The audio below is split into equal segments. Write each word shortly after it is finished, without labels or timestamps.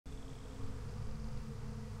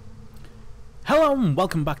Hello and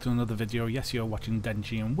welcome back to another video. Yes, you're watching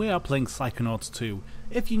Denchi and we are playing Psychonauts 2.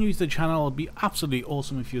 If you're new to the channel, it would be absolutely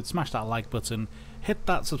awesome if you would smash that like button, hit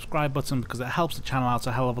that subscribe button because it helps the channel out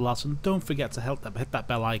a hell of a lot, and don't forget to hit that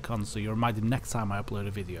bell icon so you're reminded next time I upload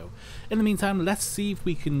a video. In the meantime, let's see if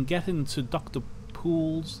we can get into Dr.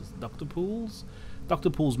 Pool's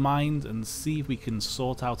mind and see if we can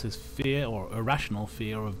sort out his fear or irrational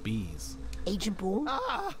fear of bees. Agent Pool?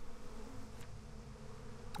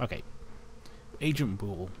 Okay. Agent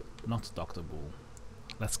Bull, not Dr. Bull.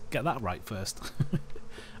 Let's get that right first.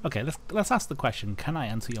 Okay, let's ask the question, can I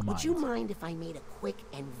enter your mind? Would you mind if I made a quick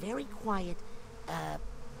and very quiet,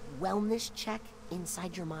 wellness check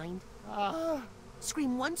inside your mind?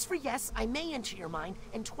 Scream once for yes, I may enter your mind,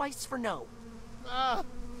 and twice for no.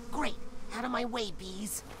 Great. Out of my way,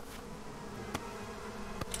 bees.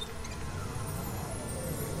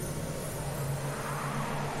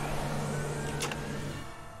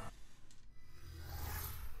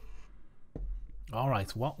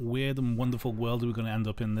 Alright, what weird and wonderful world are we going to end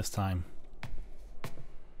up in this time?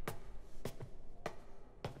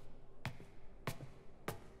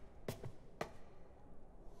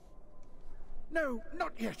 No,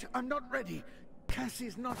 not yet. I'm not ready.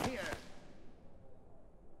 Cassie's not here.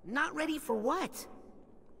 Not ready for what?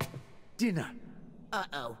 Dinner.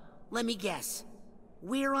 Uh-oh. Let me guess.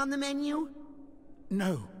 We're on the menu?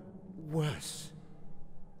 No. Worse.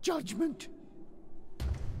 Judgment.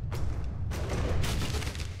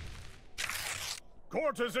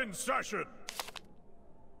 Court is in session.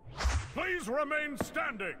 Please remain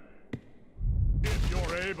standing, if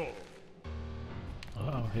you're able.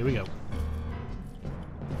 Oh, here we go.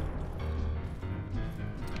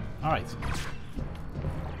 Alright.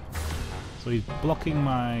 So he's blocking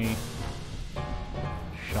my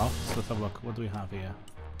shots. Let's have a look. What do we have here?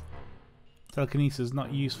 Telekinesis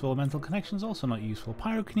not useful. Mental connections also not useful.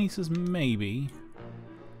 Pyrokinesis maybe.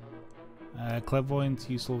 Clairvoyance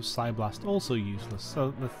useful. Psyblast also useless.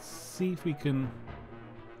 So let's see if we can.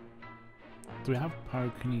 Do we have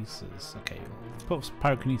pyrokinesis? Okay, let's put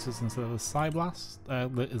pyrokinesis instead of a Psyblast,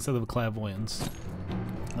 instead of a clairvoyance.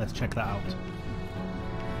 Let's check that out.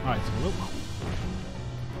 Alright, so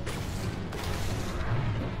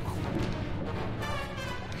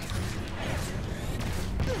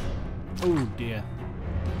oh dear.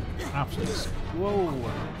 Absolutely.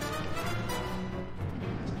 Whoa!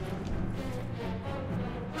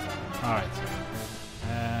 Alright.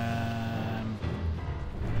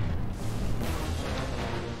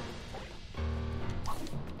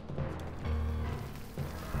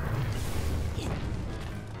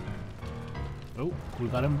 Oh, we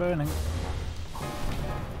got him burning.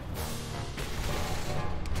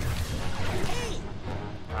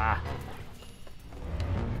 Ah.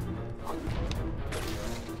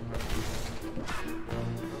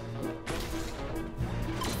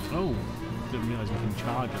 Oh, didn't realize we can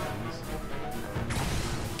charge it.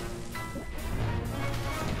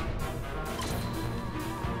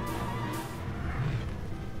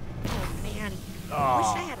 Oh, man. I wish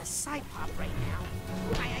I had a side pop right now.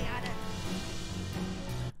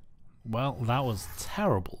 Well, that was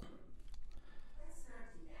terrible.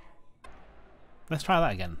 Let's try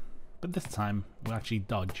that again. But this time, we'll actually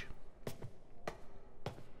dodge.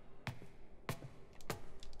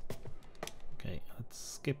 Okay, let's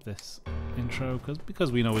skip this intro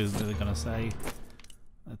because we know what they're going to say.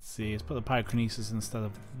 Let's see, let's put the pyrokinesis instead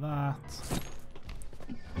of that.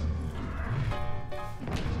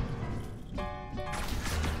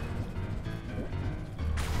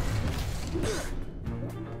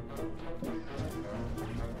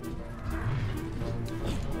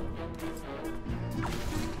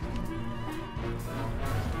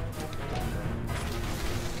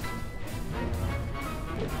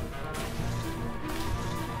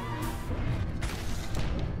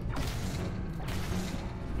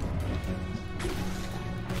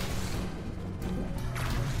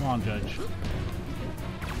 Come on, Judge.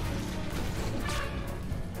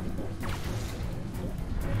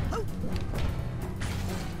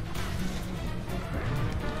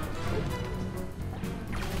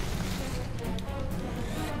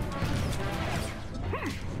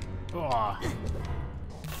 Oh.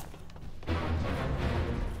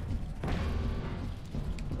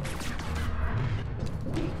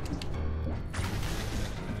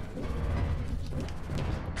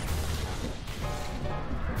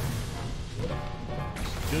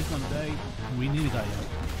 Judgment Day, we need a guy here.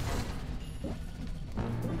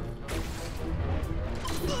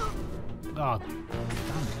 Oh, damn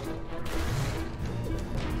it.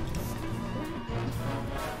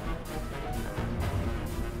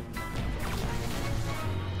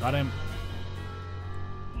 Got him.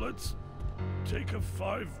 Let's take a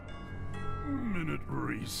 5-minute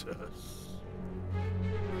recess.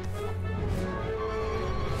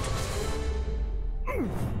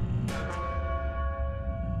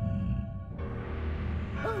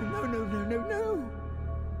 Oh, no, no, no, no, no!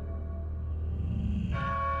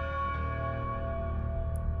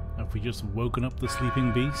 Have we just woken up the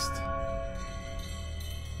sleeping beast?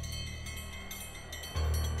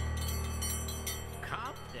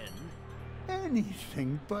 Captain,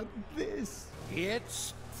 Anything but this.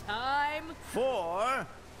 it's time for...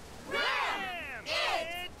 Ram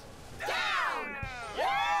it down!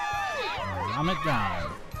 Ram it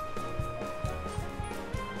down.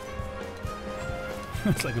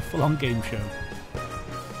 It's like a full-on game show.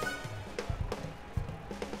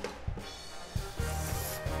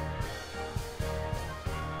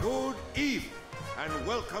 Good evening, and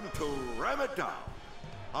welcome to Ram It Down.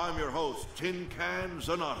 I'm your host, Tin Can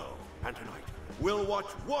Zanato, and tonight we'll watch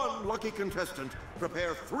one lucky contestant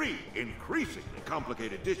prepare 3 increasingly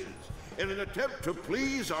complicated dishes in an attempt to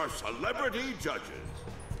please our celebrity judges.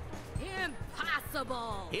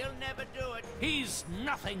 Impossible! He'll never do it. He's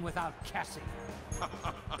nothing without Cassie.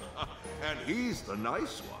 And he's the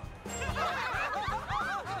nice one.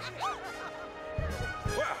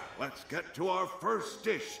 Well, let's get to our first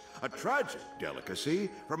dish, a tragic delicacy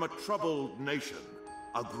from a troubled nation.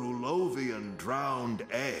 A Grulovian drowned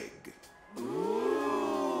egg.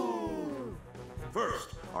 Ooh. First,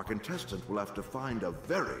 our contestant will have to find a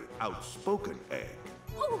very outspoken egg.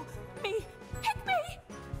 Oh, me! Pick me!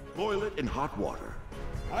 Boil it in hot water.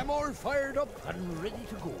 I'm all fired up and ready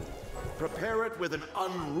to go. Prepare it with an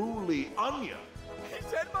unruly onion He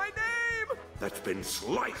said my name! that's been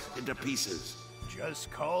sliced into pieces.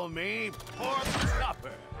 Just call me Pork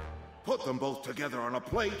Chopper. Put them both together on a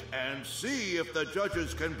plate and see if the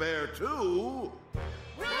judges can bear to...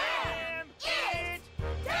 Ram it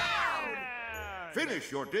down!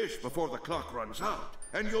 Finish your dish before the clock runs out,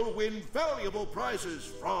 and you'll win valuable prizes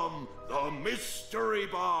from the Mystery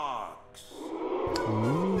Box.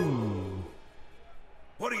 Ooh.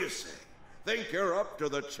 What do you say? Think you're up to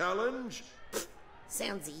the challenge?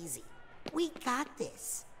 Sounds easy. We got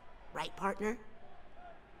this. Right, partner?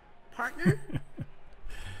 Partner?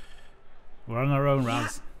 We're on our own,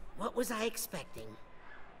 Raz. What was I expecting?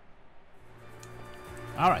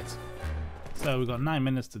 Alright. So we've got 9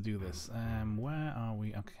 minutes to do this. Where are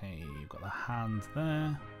we? Okay, you've got the hand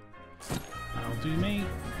there. That'll do me.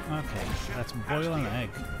 Okay, let's boil an egg.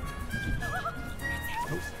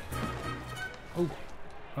 Oh. Oh.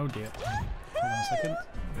 Oh dear. Hold on a second.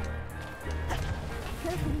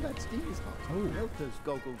 Careful, that steam is hot. Oh. Melt those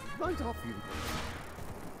goggles right off you.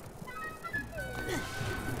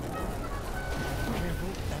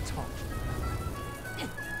 Careful, that's hot.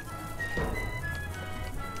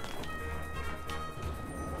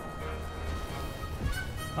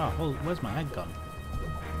 Oh, well, where's my egg gone?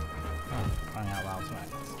 Oh, crying out loud. Right,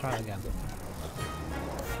 let's try it again.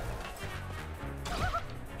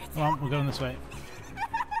 Come on, we're going this way.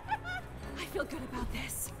 I feel good about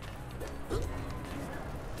this.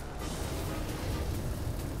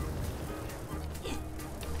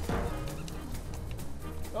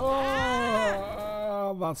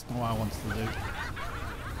 Oh, that's not what I wanted to do.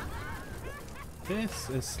 This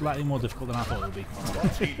is slightly more difficult than I thought it would be.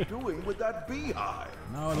 What's he doing with that beehive?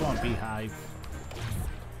 No, I don't want beehive.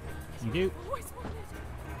 Thank you.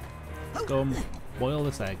 Come, boil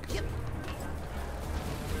this egg.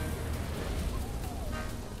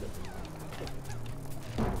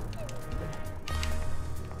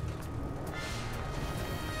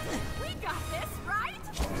 We got this, right?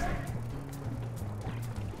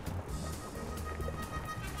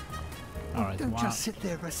 Alright, Don't wow. just sit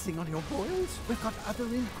there resting on your boils. We've got other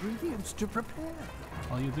ingredients to prepare.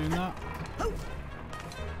 While you're doing that.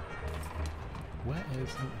 Where is...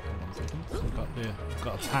 Oh, hold on a second. We've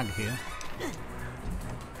got a tag here.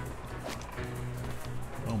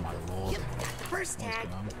 Oh my lord. First What's tag.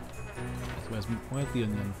 going on? Where's the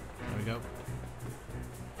onion? There we go.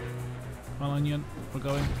 Come on, onion. We're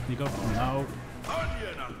going. You go. No.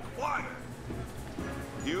 Onion acquired.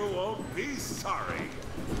 You won't be sorry.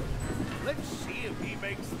 Let's see if he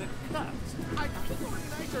makes the cut. I could do it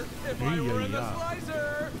nicer if Hey, I were in the yeah.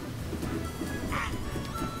 slicer.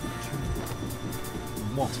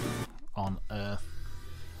 What on earth?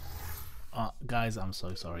 Guys, I'm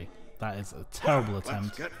so sorry. That is a terrible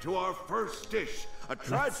attempt. Let's get to our first dish. A Let's,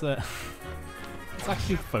 tragic... let's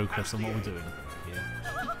actually focus on what we're doing here.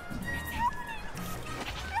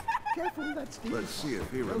 Careful, that steam Let's is see hot.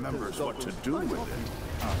 if he Melt remembers those what to goggles do right with off it.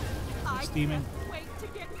 you. I Steaming. can't wait to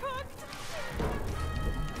get cooked.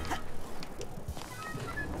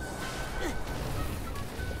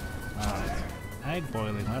 Alright. Egg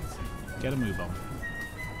boiling, let's get a move on.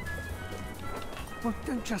 Well,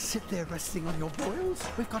 don't just sit there resting on your boils.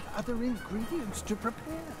 We've got other ingredients to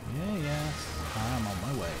prepare. Yeah, yes, I'm on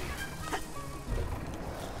my way.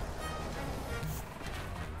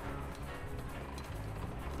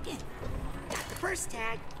 Got the first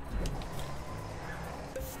tag.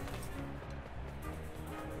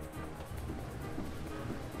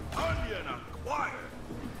 Onion acquired.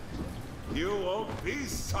 You won't be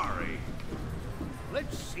sorry.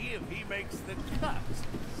 Let's see if he makes the cut.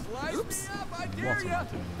 Slice Oops. me up, I What dare am ya! I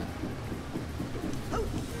doing Oh.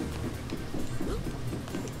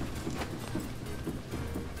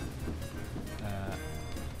 there?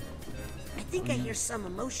 I think I hear some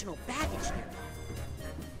emotional baggage here.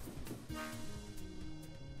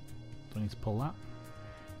 Do I need to pull that?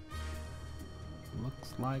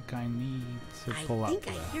 Looks like I need to I pull think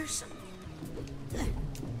that I there. hear something.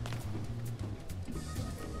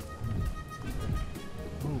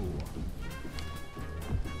 Ooh.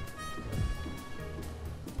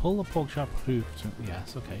 Pull the pork chop hoof to...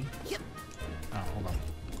 Yes, okay. Yep. Oh, hold on.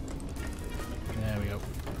 There we go.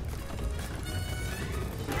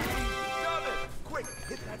 Done it! Quick,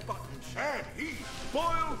 hit that button. And he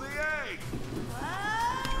boiled the egg!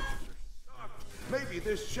 Maybe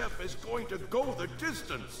this chef is going to go the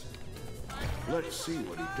distance. Let's see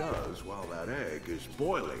what he does while that egg is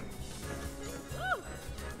boiling. Ooh,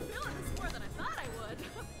 feeling this more than I thought I would.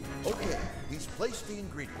 Okay, he's placed the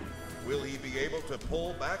ingredient. Will he be able to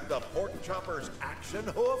pull back the pork chopper's action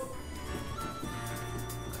hoof?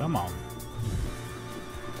 Come on.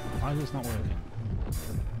 Why is this not working?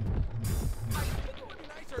 I think it would be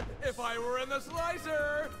nicer if I were in the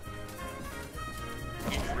slicer.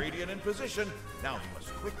 Ingredient in position. Now he must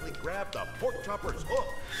quickly grab the pork chopper's hoof.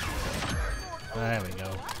 There we go.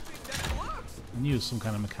 I knew it was some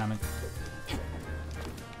kind of mechanic.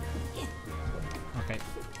 Okay.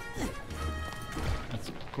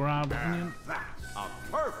 Let's grab onion. That's a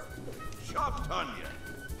perfect chopped onion.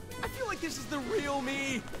 I feel like this is the real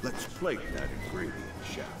me. Let's plate that ingredient,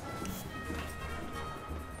 chef.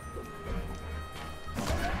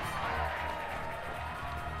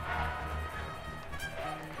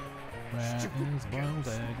 Where is boiled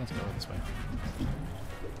egg? Let's go this way.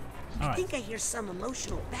 I Alright. think I hear some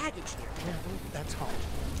emotional baggage here. That's hot.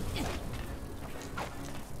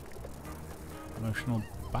 Emotional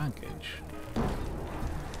baggage.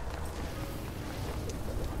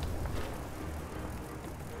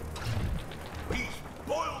 He's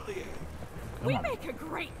boiled the egg. Come We on. make a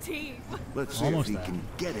great team. Let's see Almost if he there. can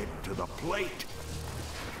get it to the plate.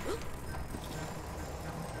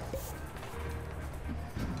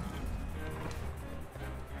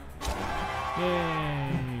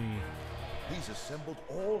 Yay! He's assembled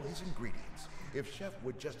all his ingredients. If Chef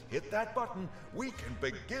would just hit that button, we can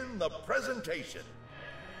begin the presentation.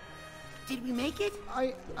 Did we make it?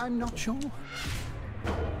 I'm not sure.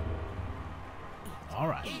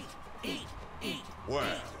 Alright.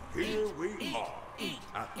 Well, here we are,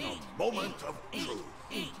 at the moment of truth.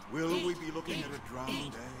 Will we be looking at a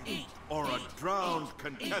drowned egg or a drowned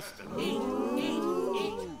contestant?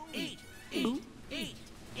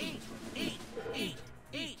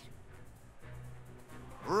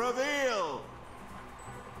 Reveal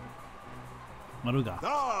Maruga.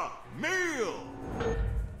 the meal!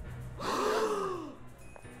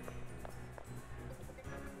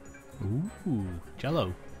 Ooh,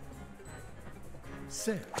 Jello.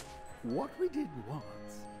 So, what we did was,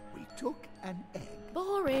 we took an egg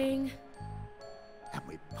Boring. and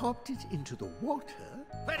we popped it into the water.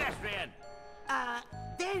 Pedestrian!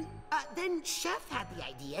 Then Chef had the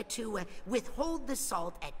idea to withhold the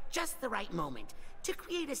salt at just the right moment to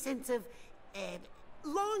create a sense of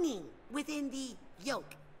longing within the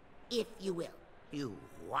yolk, if you will. You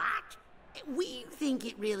what? We think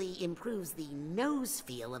it really improves the nose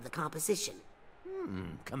feel of the composition.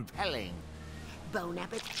 Compelling. Bon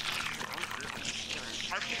appetit.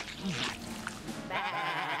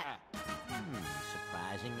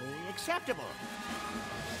 Surprisingly acceptable.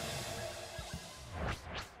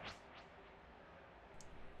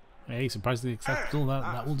 Hey, surprisingly acceptable.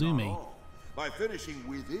 That will do me. all. By finishing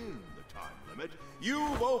within the time limit,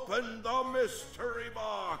 you've opened the mystery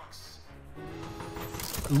box.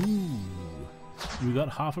 Ooh. We got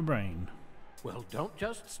half a brain. Well, don't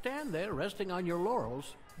just stand there resting on your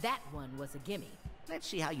laurels. That one was a gimme. Let's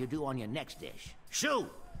see how you do on your next dish. Shoo!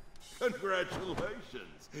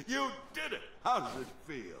 Congratulations. You did it. How does it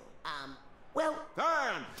feel? Well,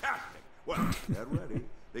 Fantastic. Well, get ready,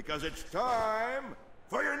 because it's time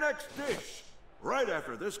for your next dish, right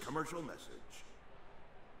after this commercial message.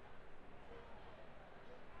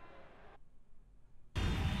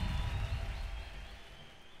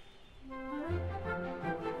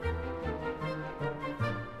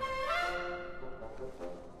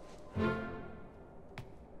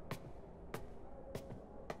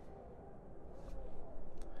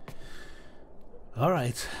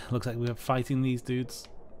 Alright, looks like we're fighting these dudes.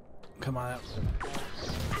 Come on out.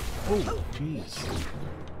 Oh, jeez.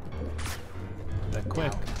 They're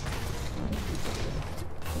quick.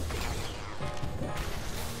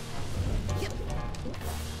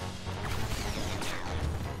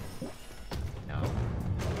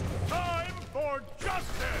 Time for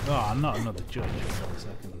justice! Oh, not another judge for a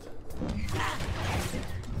second.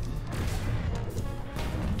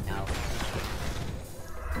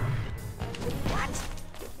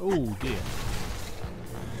 Oh dear.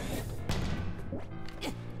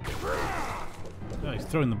 Oh, he's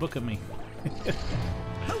throwing the book at me.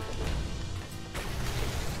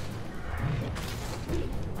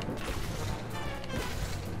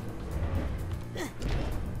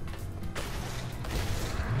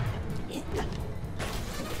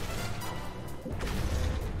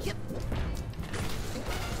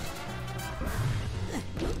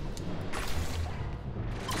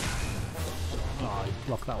 Oh, he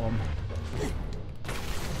blocked that one.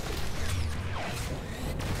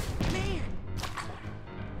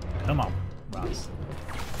 Come on, Raz.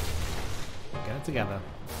 Get it together.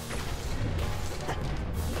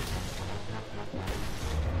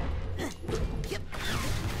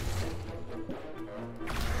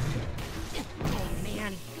 Oh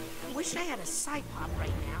man, wish I had a side pop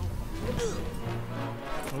right now.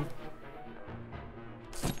 Oh.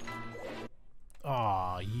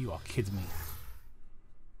 Aw, you are kidding me.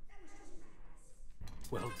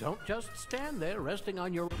 Well, don't just stand there resting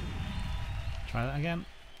on your... Try that again.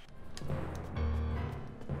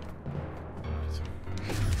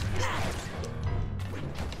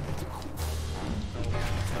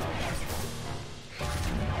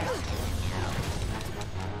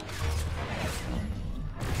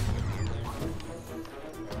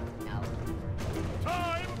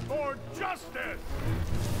 Time for justice!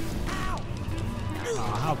 Oh,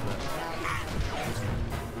 how bad.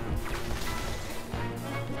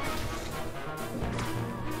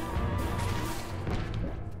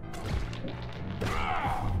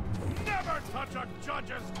 Never touch a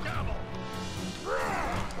judge's gavel!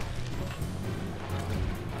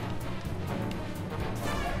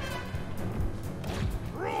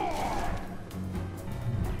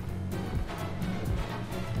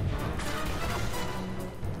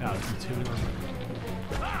 No, it's too easy.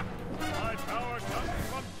 Ah! My power comes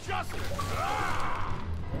from justice!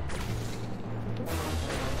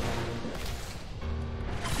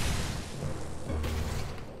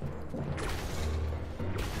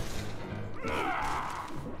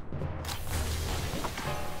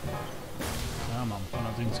 Come on, we're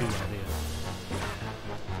not doing too bad here.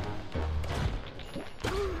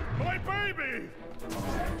 My baby!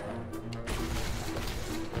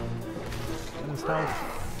 Get his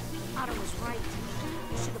health. Otto was right.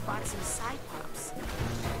 You should have bought some side pops.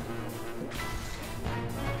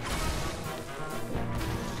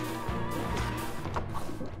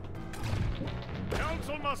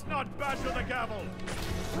 Council must not badger the gavel!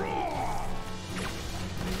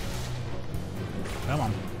 Come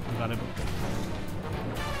on, I got him.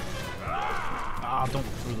 Ah, don't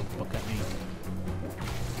throw the book at me.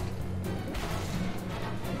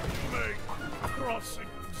 May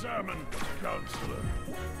cross-examine, Counselor.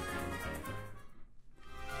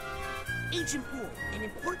 Agent Poole, an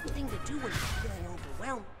important thing to do when you're feeling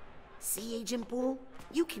overwhelmed. See, Agent Poole?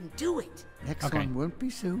 You can do it. Next Okay. one won't be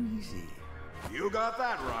so easy. You got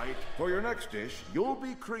that right. For your next dish, you'll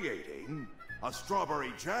be creating a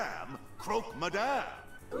strawberry jam croque madame.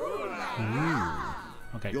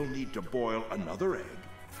 Okay. You'll need to boil another egg,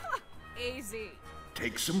 Easy.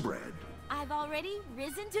 take some bread, I've already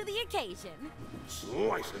risen to the occasion.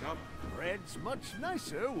 slice it up, Bread's much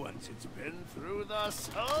nicer once it's been through the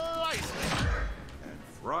slicer. and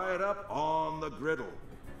fry it up on the griddle.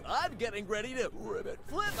 I'm getting ready to ribbit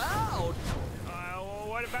flip out.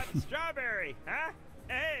 What about the strawberry, huh?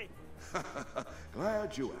 Hey!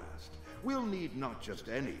 Glad you asked. We'll need not just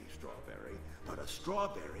any strawberry, but a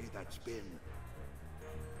strawberry that's been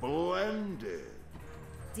blended.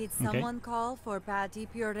 Did someone call for patty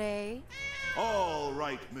puree? All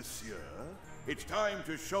right, monsieur. It's time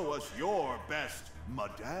to show us your best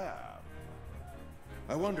madame.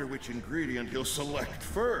 I wonder which ingredient he'll select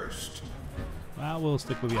first. Well, we'll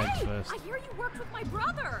stick with the eggs first. I hear you worked with my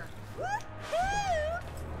brother.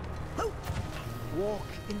 Walk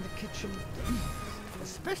in the kitchen, please,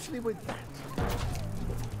 especially with that.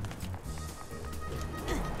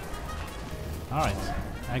 Alright,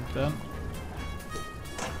 egg done.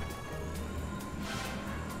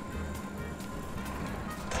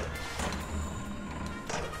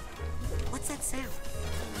 What's that sound?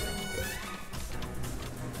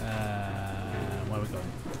 Where are we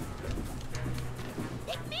going?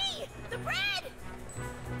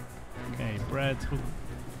 red.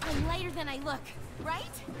 I'm lighter than I look,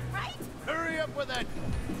 right? Right? Hurry up with it!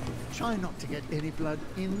 Try not to get any blood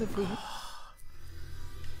in the food.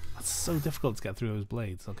 That's so difficult to get through those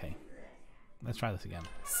blades. Okay, let's try this again.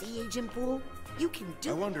 See, Agent Poole? You can I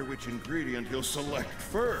do it. wonder which ingredient he'll select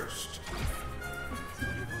first.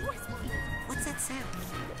 What's that sound?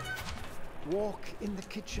 Walk in the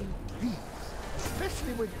kitchen, please.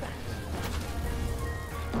 Especially with that.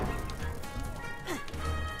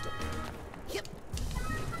 Yep.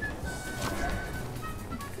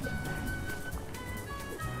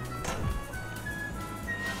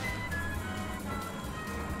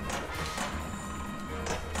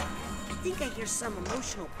 I think I hear some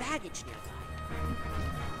emotional baggage nearby.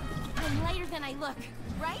 I'm lighter than I look,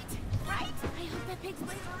 right? Right? I hope that pig's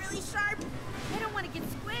blades are really sharp. I don't want to get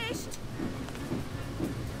squished.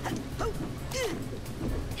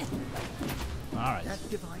 Alright. That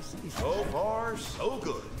device is... So far, so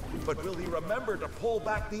good. But will he remember to pull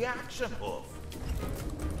back the action hoof?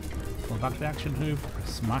 Pull back the action hoof,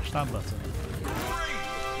 smash that button.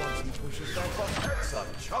 Great! Once he pushes that button, some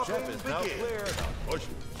chopping Chef is now begins. clear. Now push.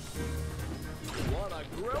 Wanna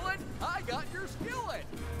grill it? I got your skillet.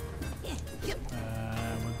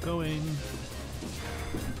 We're going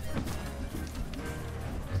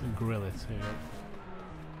to grill it here.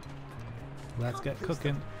 Let's get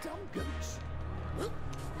cooking. Dumb goats. Hold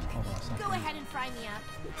on a second. Go ahead and fry me up.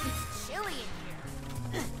 It's chilly in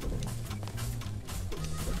here.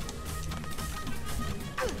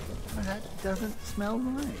 That doesn't smell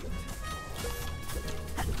right.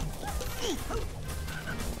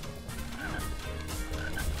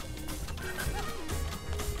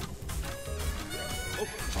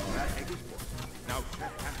 Oh, that egg is boiled. Now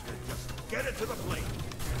Chef has to just get it to the plate.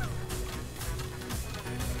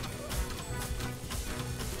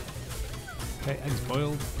 Okay, eggs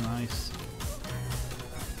boiled. Nice.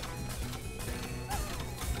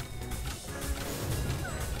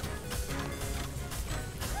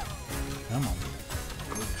 Come on.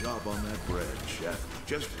 Good job on that bread, Chef.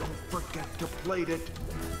 Just don't forget to plate it.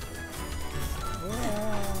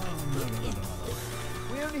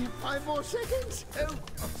 We only have 5 more seconds. Oh,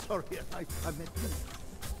 I'm sorry. I meant you.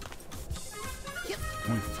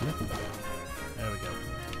 Can we flip it? There we go.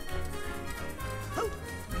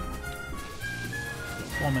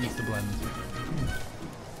 4 minutes to blend.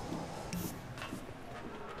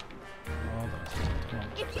 Hold on. Come on.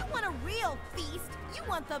 If you want a real feast, you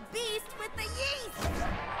want the beast with the yeast.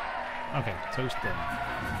 Okay, toast done.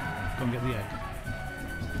 Go and get the egg.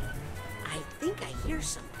 I think I hear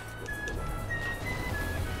something.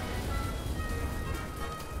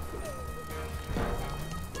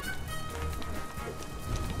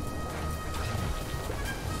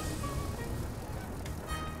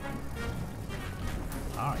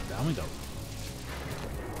 Alright, down we go.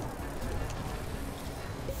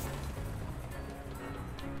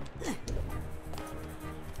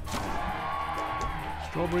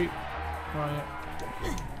 Strawberry. Try it.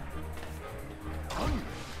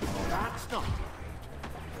 That's not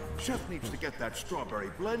right. Chef needs to get that strawberry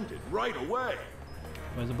blended right away.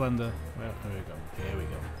 Where's the blender? There we go. Here we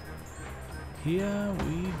go. Here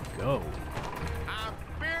we go. I'm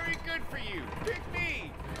very good for you. Pick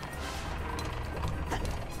me.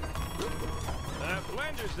 That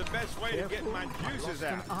blender's the best way to get my juices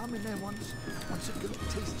out. An arm in there once a goat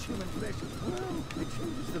tastes human flesh. Well, it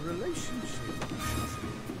changes the relationship.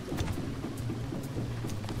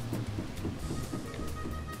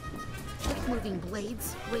 Quick moving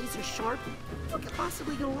blades, razor sharp. What could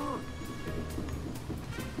possibly go wrong?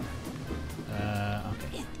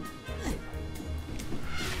 Okay.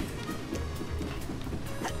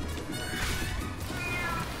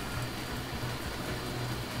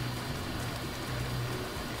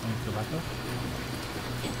 Go back up.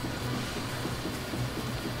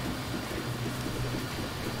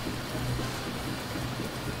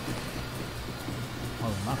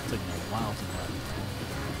 Oh, that's taking a while to blend.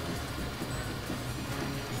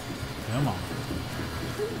 Come on.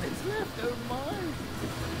 2 minutes left, oh my.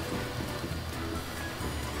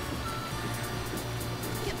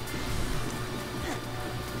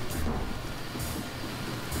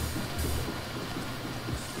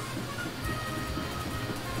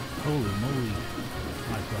 Holy moly.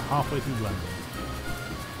 Right, we're halfway through blending.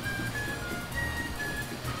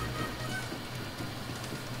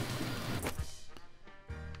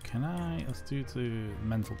 Can I, let's do the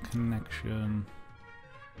mental connection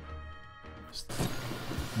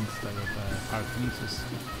instead of pyrokinesis.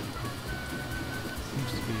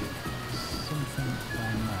 Seems to be something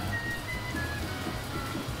down there.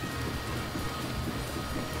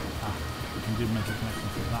 Ah, we can do mental connection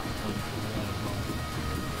for that point over there as well.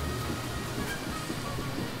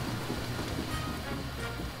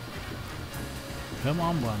 Come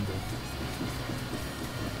on, Brandon.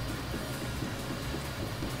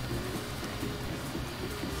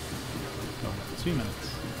 Oh, 2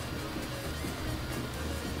 minutes.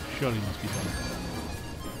 Surely must be done.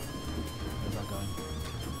 Where's that going?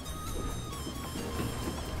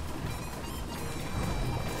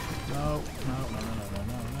 No.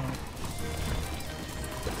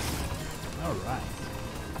 Alright.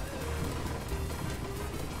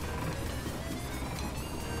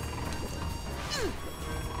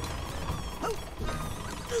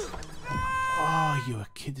 Oh, you are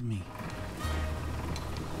kidding me.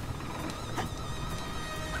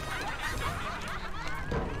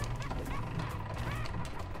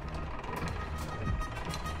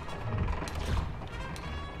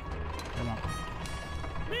 Come on.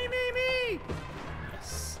 Me!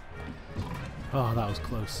 Yes. Oh, that was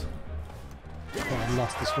close. Oh, I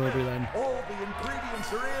lost the strawberry then. All the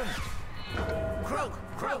ingredients are in. Croak,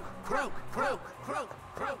 croak, croak, croak, croak,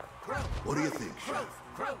 croak, croak. What do you think, Chef?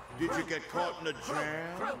 Did you get caught in a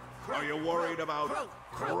jam? Are you worried about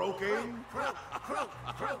croaking?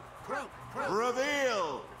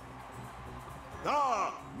 Reveal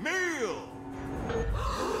the meal!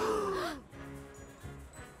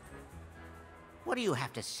 What do you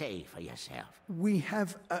have to say for yourself? We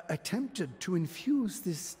have attempted to infuse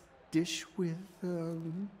this dish with,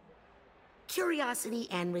 Curiosity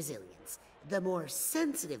and resilience. The more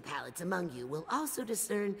sensitive palates among you will also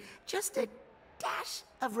discern just a dash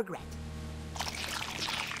of regret.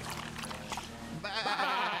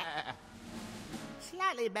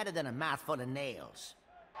 Slightly better than a mouthful of nails.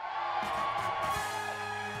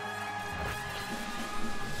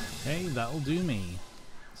 Hey, that'll do me.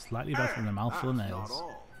 Slightly better than a mouthful of That's nails. not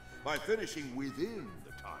all. By finishing within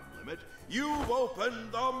the time limit, you've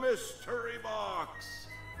opened the mystery box.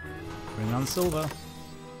 Bring on silver.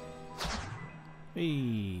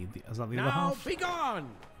 Hey, is that the other Now half? be gone!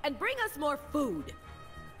 And bring us more food.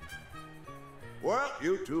 Well,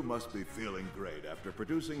 you two must be feeling great after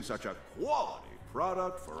producing such a quality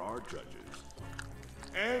product for our judges.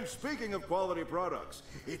 And speaking of quality products,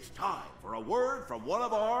 it's time for a word from one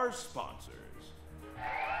of our sponsors.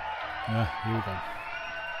 Here we go.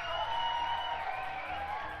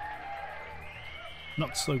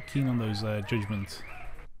 Not so keen on those judgment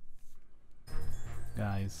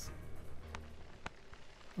guys.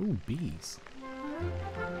 Ooh, bees.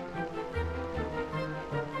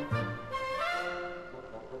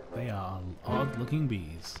 They are odd-looking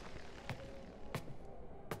bees.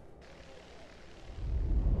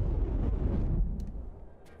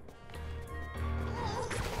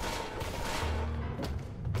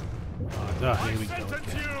 Oh, here we go.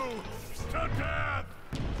 Sentence you to death!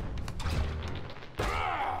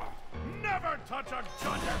 Never touch a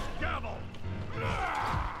judge's gavel!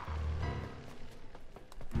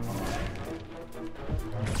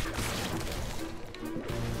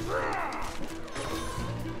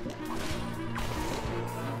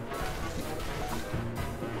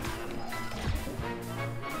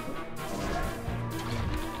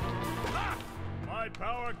 My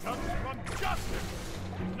power comes from justice,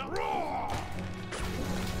 not raw!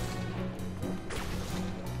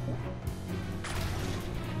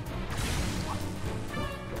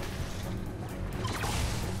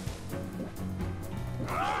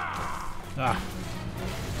 Ah,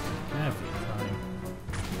 every time.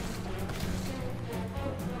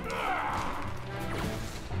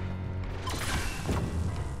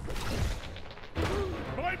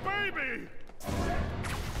 My baby!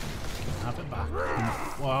 Have it back.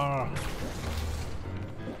 Wow.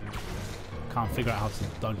 Can't figure out how to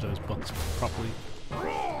dodge those buttons properly.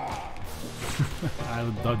 I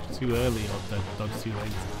either dodged too early or dodged too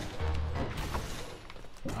late.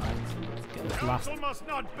 Alright, let's get this last. Council must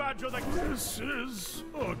not badger the... This is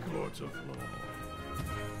a court of law.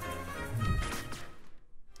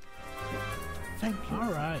 thank you.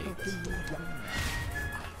 Alright.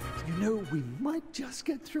 You know, we might just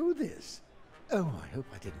get through this. Oh, I hope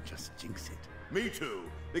I didn't just jinx it. Me too,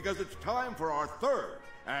 because it's time for our third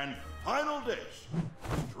and final dish.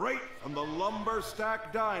 Straight from the Lumber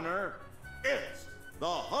Stack Diner, it's the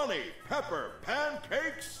Honey Pepper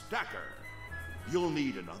Pancake Stacker. You'll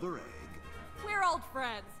need another egg. We're old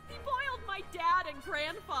friends. He boiled my dad and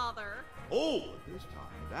grandfather. Oh, but this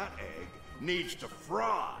time that egg needs to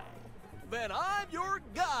fry. Then I'm your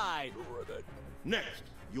guide. Next,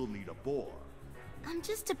 you'll need a boar. I'm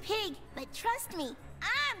just a pig, but trust me,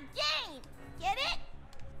 I'm game. Get it?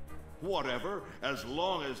 Whatever, as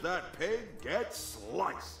long as that pig gets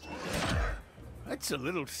sliced. That's a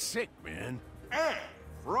little sick, man. And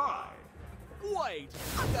fried. Wait,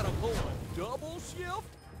 I gotta pull a double shift?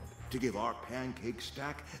 To give our pancake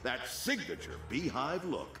stack that signature beehive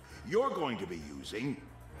look, you're going to be using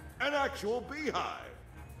an actual beehive.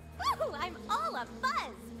 Woo! I'm all a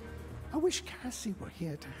buzz! I wish Cassie were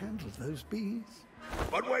here to handle those bees.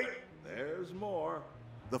 But wait, there's more.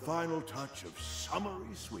 The final touch of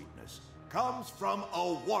summery sweetness comes from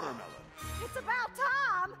a watermelon. It's about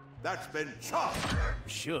Tom! That's been chopped.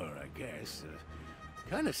 Sure, I guess.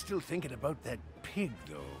 Kinda still thinking about that pig,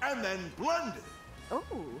 though. And then blended.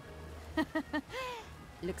 Oh.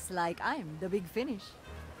 Looks like I'm the big finish.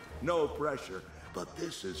 No pressure, but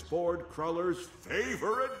this is Ford Cruller's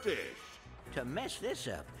favorite dish. To mess this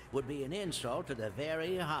up would be an insult to the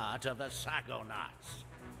very heart of the Psychonauts.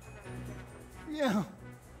 Yeah.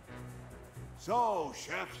 So,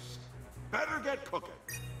 chefs, better get cooking.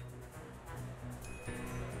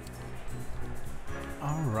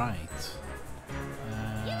 All right.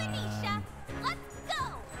 You and me, chef. Let's go!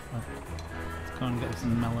 Let's go and get this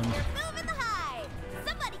melon. Moving the hive!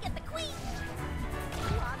 Somebody get the queen!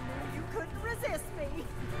 I knew you couldn't resist me.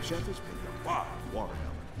 Chef has picked a fine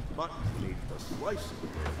watermelon, but he needs to slice it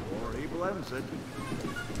before he blends it.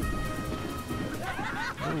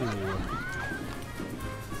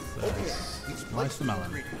 Okay, he's Slice the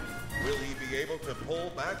melon. Will he be able to pull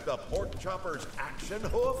back the pork chopper's action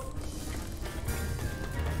hoof?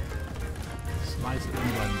 Slice it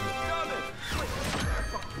and blend it.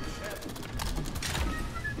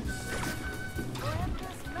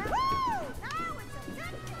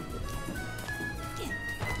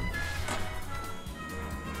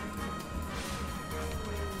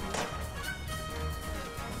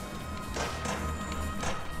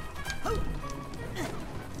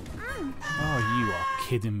 Oh, you are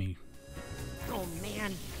kidding me. Oh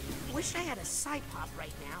man, wish I had a side pop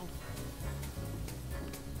right now.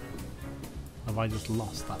 Have I just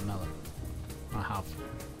lost that melon? I have.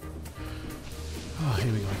 Oh,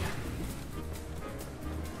 here we go again.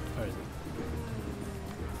 Where is it?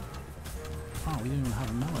 Oh, we don't even have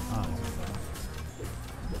a melon. Oh, it's there.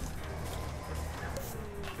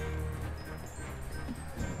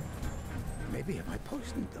 Maybe have I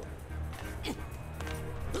poisoned them?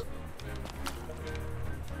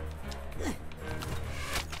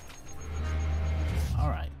 All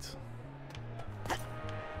right.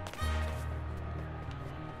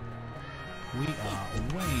 We are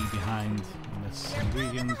way behind on this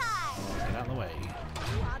ingredients. Get out of the way. I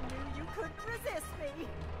knew you couldn't resist me.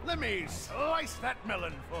 Let me slice that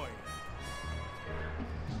melon for you.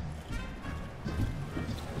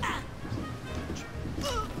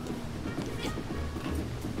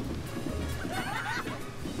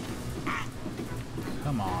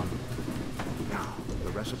 Come on. Now, the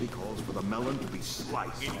recipe calls for the melon to be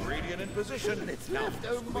sliced. Ingredient in position. Now,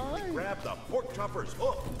 quickly grab the pork chopper's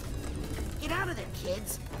hoof. Get out of there,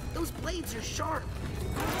 kids. Those blades are sharp.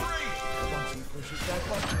 Great! Once he pushes that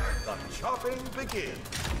button, the chopping begins.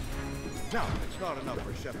 Now, it's not enough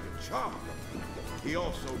for Chef to chop. He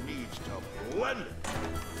also needs to blend it.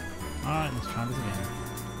 All right, let's try this again.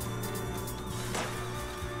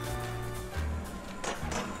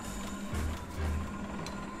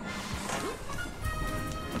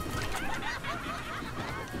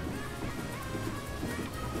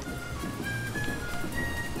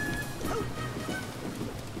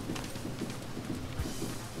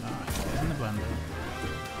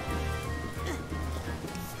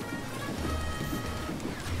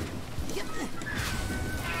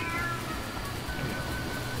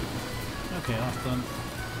 Okay, that's done.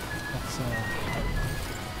 Let's add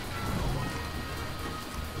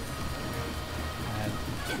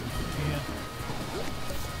here.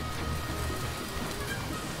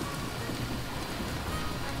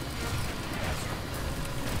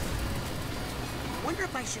 Wonder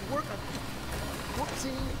if I should work on.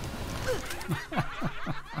 Whoopsie.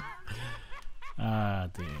 Ah,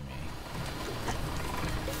 dear me.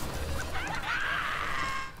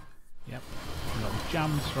 Yep, we got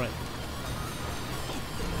jam straight.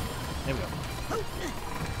 There we go.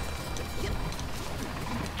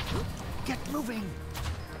 Get moving!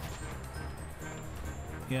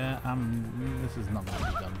 Yeah, this is not going to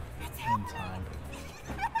be done in time.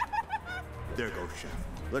 There goes Chef.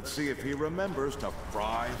 Let's see if he remembers to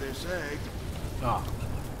fry this egg. Ah.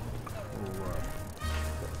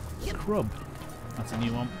 Crub. That's a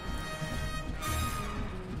new one.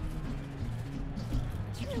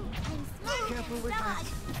 Careful with that.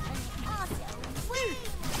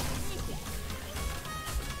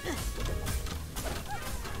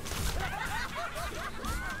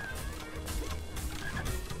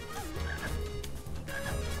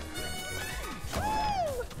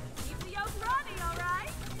 Keep the yolk running, all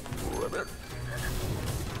right?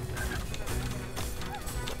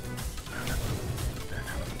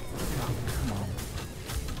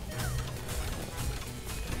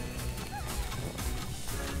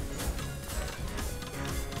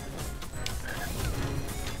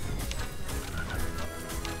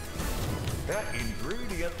 That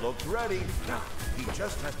ingredient looks ready. Now, he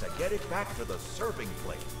just has to get it back to the serving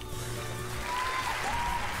plate.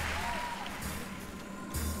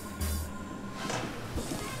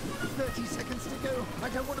 Seconds to go. I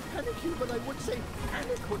don't want to panic you, but I would say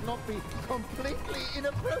panic would not be completely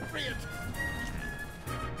inappropriate.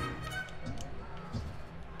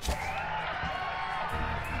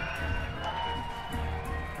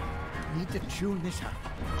 Need to tune this up.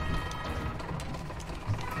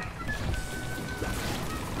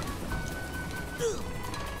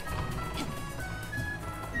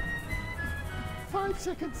 Five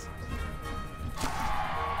seconds.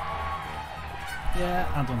 Yeah,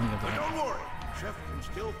 I don't think I've done it. Don't worry, Chef can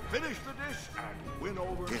still finish the dish and win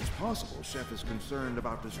over. It's possible Chef is concerned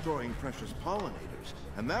about destroying precious pollinators,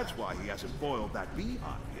 and that's why he hasn't boiled that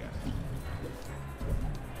beehive yet.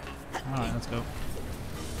 Alright, let's go.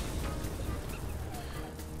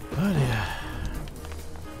 Oh dear.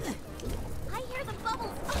 I hear the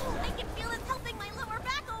bubbles. Oh, I can feel it's helping my lower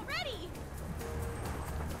back already.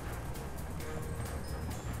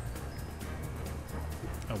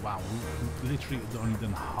 Oh wow, we literally only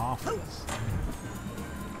done half of this. Let's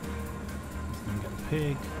go and get the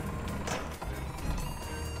pig.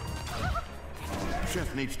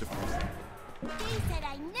 Chef needs to... They said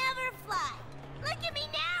I never fly. Look at me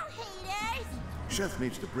now, haters. Chef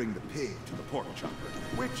needs to bring the pig to the pork chopper,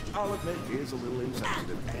 which I'll admit is a little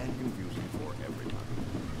insensitive and confusing for everybody.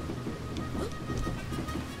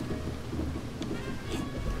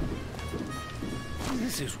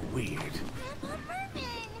 This is weird. Grandpa Mervin.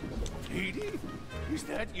 Edie? Is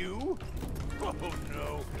that you? Oh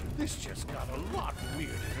no, this just got a lot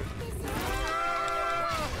weirder.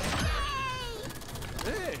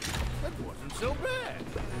 Hey, that wasn't so bad.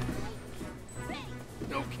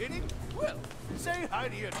 No kidding? Well, say hi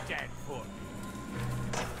to your dad for me.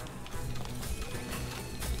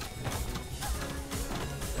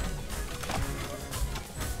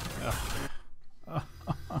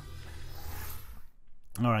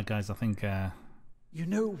 Alright guys, I think You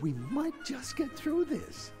know, we might just get through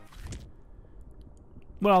this.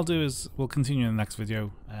 what I'll do is we'll continue in the next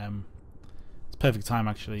video. It's perfect time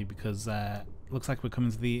actually, because looks like we're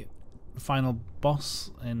coming to the final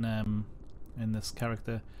boss in this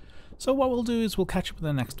character. So what we'll do is we'll catch up with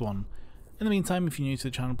the next one. In the meantime, if you're new to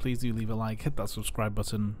the channel, please do leave a like, hit that subscribe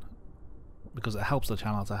button, because it helps the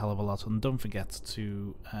channel out a hell of a lot, and don't forget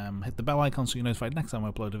to hit the bell icon so you're notified next time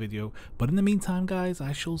I upload a video. But in the meantime guys,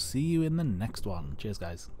 I shall see you in the next one. Cheers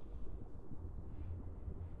guys.